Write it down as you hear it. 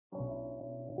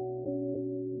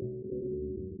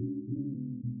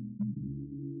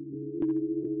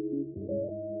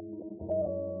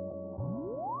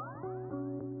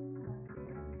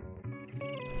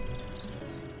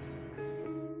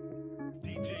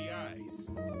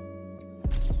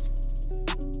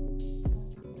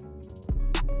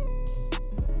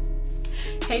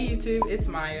Hey YouTube, it's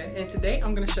Maya, and today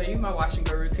I'm going to show you my wash and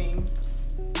go routine.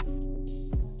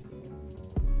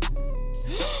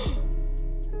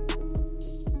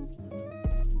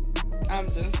 I'm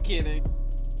just kidding.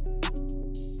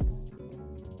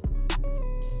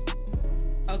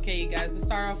 Okay, you guys, to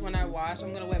start off when I wash,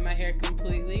 I'm going to wet my hair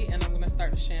completely and I'm going to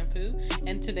start the shampoo.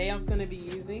 And today I'm going to be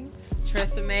using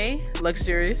itsMayaWaya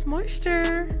Luxurious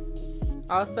Moisture.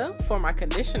 Also, for my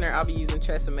conditioner, I'll be using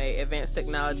itsMayaWaya Advanced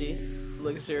Technology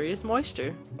Luxurious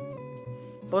Moisture.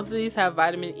 Both of these have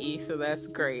vitamin E, so that's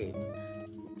great.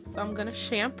 So I'm going to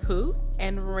shampoo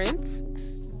and rinse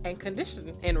and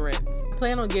condition and rinse. I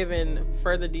plan on giving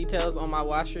further details on my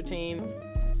wash routine,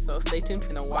 so stay tuned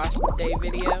for the wash day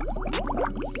video.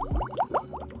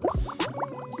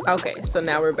 Okay, so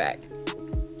now we're back.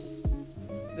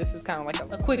 This is kind of like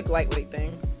a quick lightweight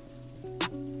thing.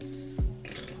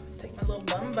 Take my little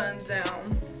bun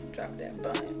down. Drop that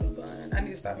bun. I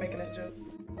need to stop making that joke.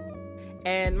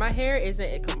 And my hair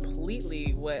isn't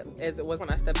completely wet as it was when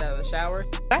I stepped out of the shower.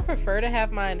 I prefer to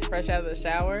have mine fresh out of the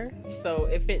shower, so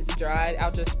if it's dried,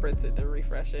 I'll just spritz it to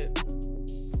refresh it.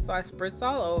 So I spritz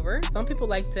all over. Some people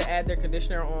like to add their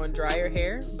conditioner on drier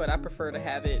hair, but I prefer to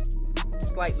have it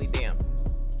slightly damp.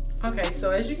 Okay, so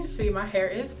as you can see, my hair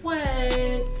is wet.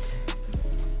 It's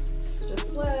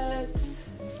just wet,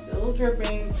 still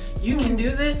dripping. You can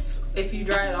do this if you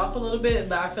dry it off a little bit,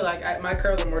 but I feel like my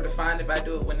curls are more defined if I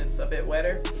do it when it's a bit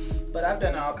wetter. But I've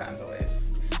done it all kinds of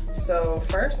ways. So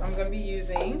first, I'm going to be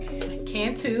using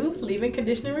Cantu Leave-In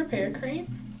Conditioner Repair Cream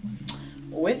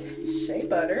with shea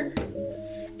butter.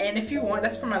 And if you want,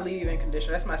 that's for my leave-in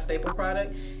conditioner. That's my staple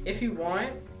product. If you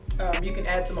want, you can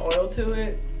add some oil to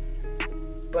it,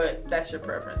 but that's your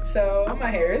preference. So my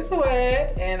hair is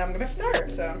wet, and I'm going to start.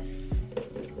 So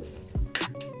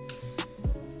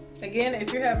again,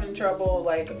 if you're having trouble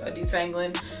like a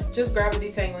detangling, just grab a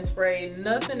detangling spray.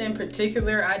 Nothing in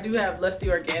particular. I do have Lusty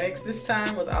Organics this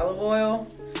time with olive oil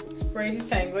spray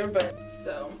detangler, but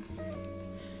so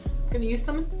I'm gonna use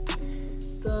some of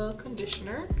the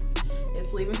conditioner.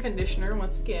 It's leave-in conditioner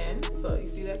once again, so you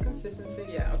see that consistency.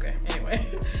 Yeah, okay, anyway.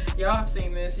 Y'all have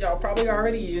seen this, y'all probably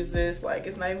already use this, like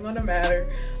it's not even gonna matter.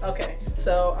 Okay,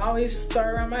 so I always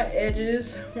start around my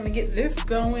edges. I'm gonna get this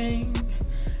going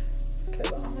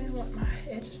because I always want my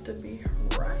edges to be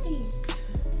right.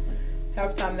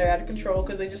 Half the time they're out of control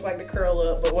because they just like to curl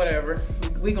up, but whatever.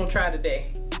 We gonna try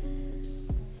today.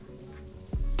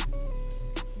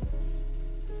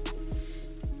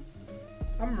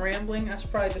 I'm rambling. I should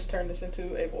probably just turn this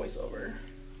into a voiceover.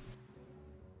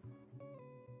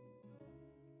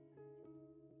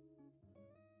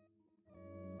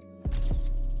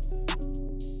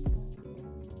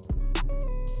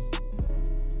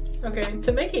 Okay,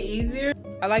 to make it easier,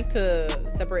 I like to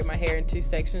separate my hair in two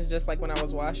sections just like when I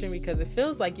was washing because it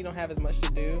feels like you don't have as much to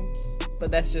do,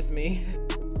 but that's just me.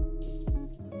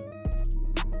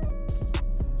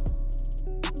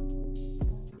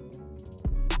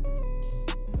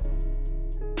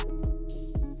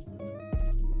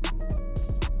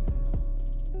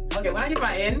 Okay, when I get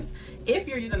my ends, if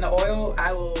you're using the oil,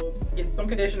 I will get some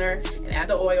conditioner and add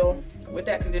the oil with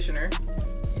that conditioner.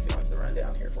 If he wants to run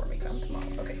down here for me, come tomorrow.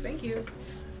 Okay, thank you.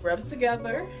 Rub it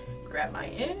together, grab my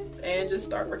ends, and just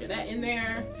start working that in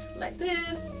there like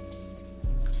this.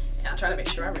 And I'll try to make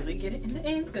sure I really get it in the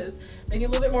ends because they need a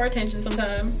little bit more attention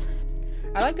sometimes.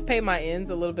 I like to pay my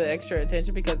ends a little bit extra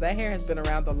attention because that hair has been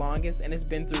around the longest and it's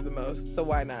been through the most, so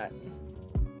why not?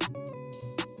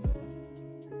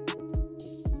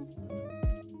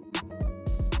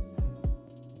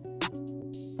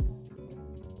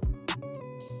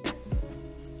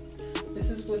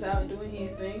 Without doing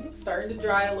anything, starting to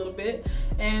dry a little bit,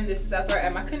 and this is after I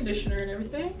add my conditioner and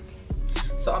everything.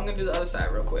 So I'm gonna do the other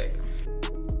side real quick.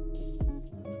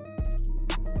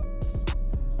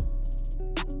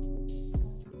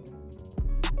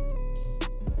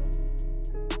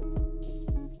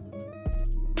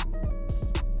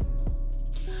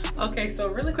 Okay,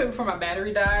 so really quick before my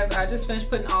battery dies, I just finished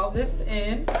putting all this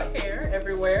in my hair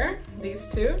everywhere, these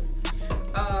two.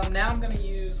 Now I'm gonna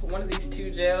use one of these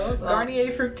two gels, Garnier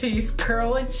Fructis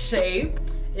Curl and Shape.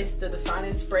 It's the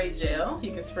Defining Spray Gel.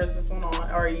 You can spritz this one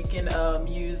on, or you can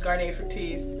use Garnier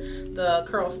Fructis, the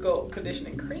Curl Sculpt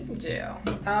Conditioning Cream Gel.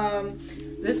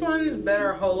 This one's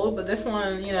better hold, but this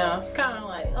one, you know, it's kind of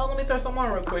like, oh, let me throw some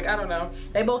on real quick. I don't know.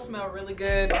 They both smell really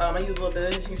good. I use a little bit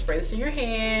of this. You can spray this in your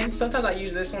hand. Sometimes I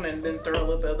use this one and then throw a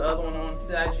little bit of the other one on.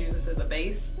 Then I just use this as a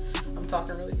base. I'm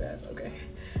talking really fast. Okay.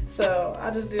 So I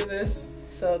just do this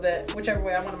so that whichever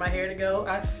way I wanted my hair to go,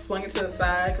 I flung it to the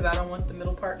side because I don't want the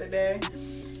middle part today.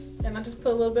 And I just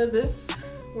put a little bit of this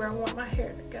where I want my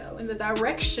hair to go, in the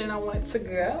direction I want it to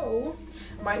go.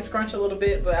 Might scrunch a little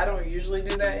bit, but I don't usually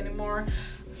do that anymore.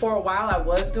 For a while I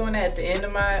was doing that at the end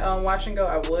of my wash and go,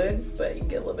 I would, but you can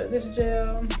get a little bit of this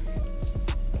gel.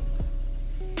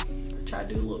 Try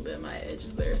to do a little bit of my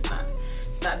edges there. It's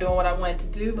not doing what I wanted to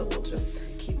do, but we'll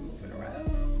just keep moving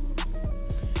around.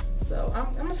 So I'm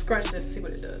gonna scrunch this and see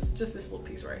what it does. Just this little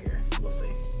piece right here, we'll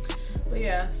see. But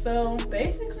yeah, so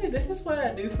basically this is what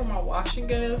I do for my wash and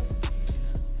go.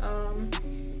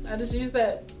 I just use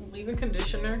that leave-in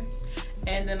conditioner,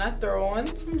 and then I throw on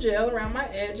some gel around my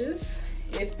edges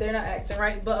if they're not acting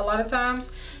right. But a lot of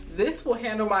times this will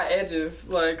handle my edges,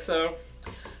 like, so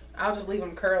I'll just leave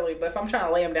them curly. But if I'm trying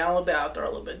to lay them down a little bit, I'll throw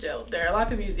a little bit of gel up there. A lot of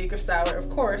people use Eco Styler, of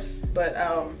course, but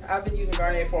I've been using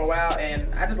Garnier for a while, and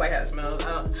I just like how it smells.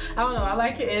 I don't know, I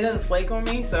like it. It doesn't flake on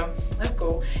me, so that's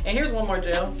cool. And here's one more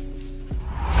gel.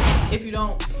 If you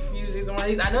don't use either one of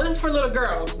these, I know this is for little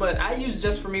girls, but I used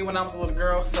just for me when I was a little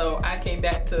girl, so I came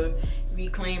back to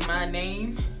reclaim my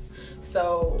name.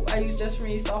 So I use Just For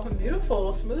Me Soft and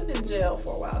Beautiful smoothing gel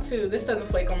for a while too. This doesn't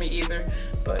flake on me either,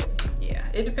 but yeah,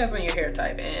 it depends on your hair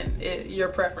type and your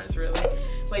preference really.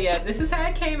 But yeah, this is how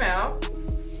it came out.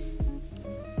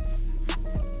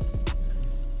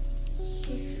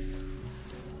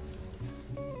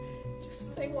 Just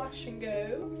stay wash and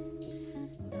go.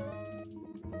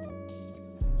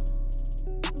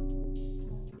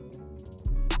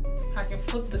 I can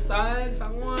flip the side if I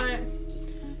want,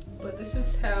 but this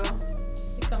is how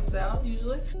it comes out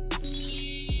usually.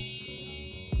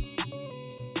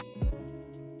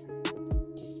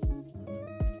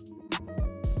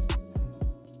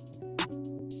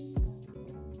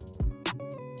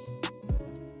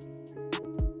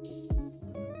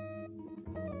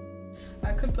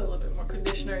 I could put a little bit more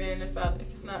conditioner in if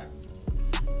it's not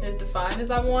as defined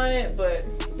as I want it, but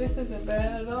this isn't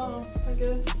bad at all, I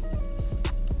guess.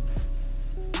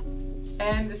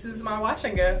 And this is my wash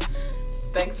and go.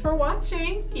 Thanks for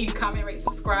watching. You comment, rate,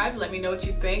 subscribe. Let me know what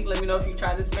you think. Let me know if you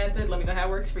try this method. Let me know how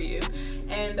it works for you.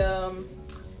 And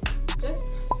just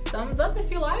thumbs up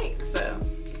if you like. So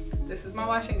this is my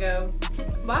wash and go.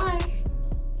 Bye.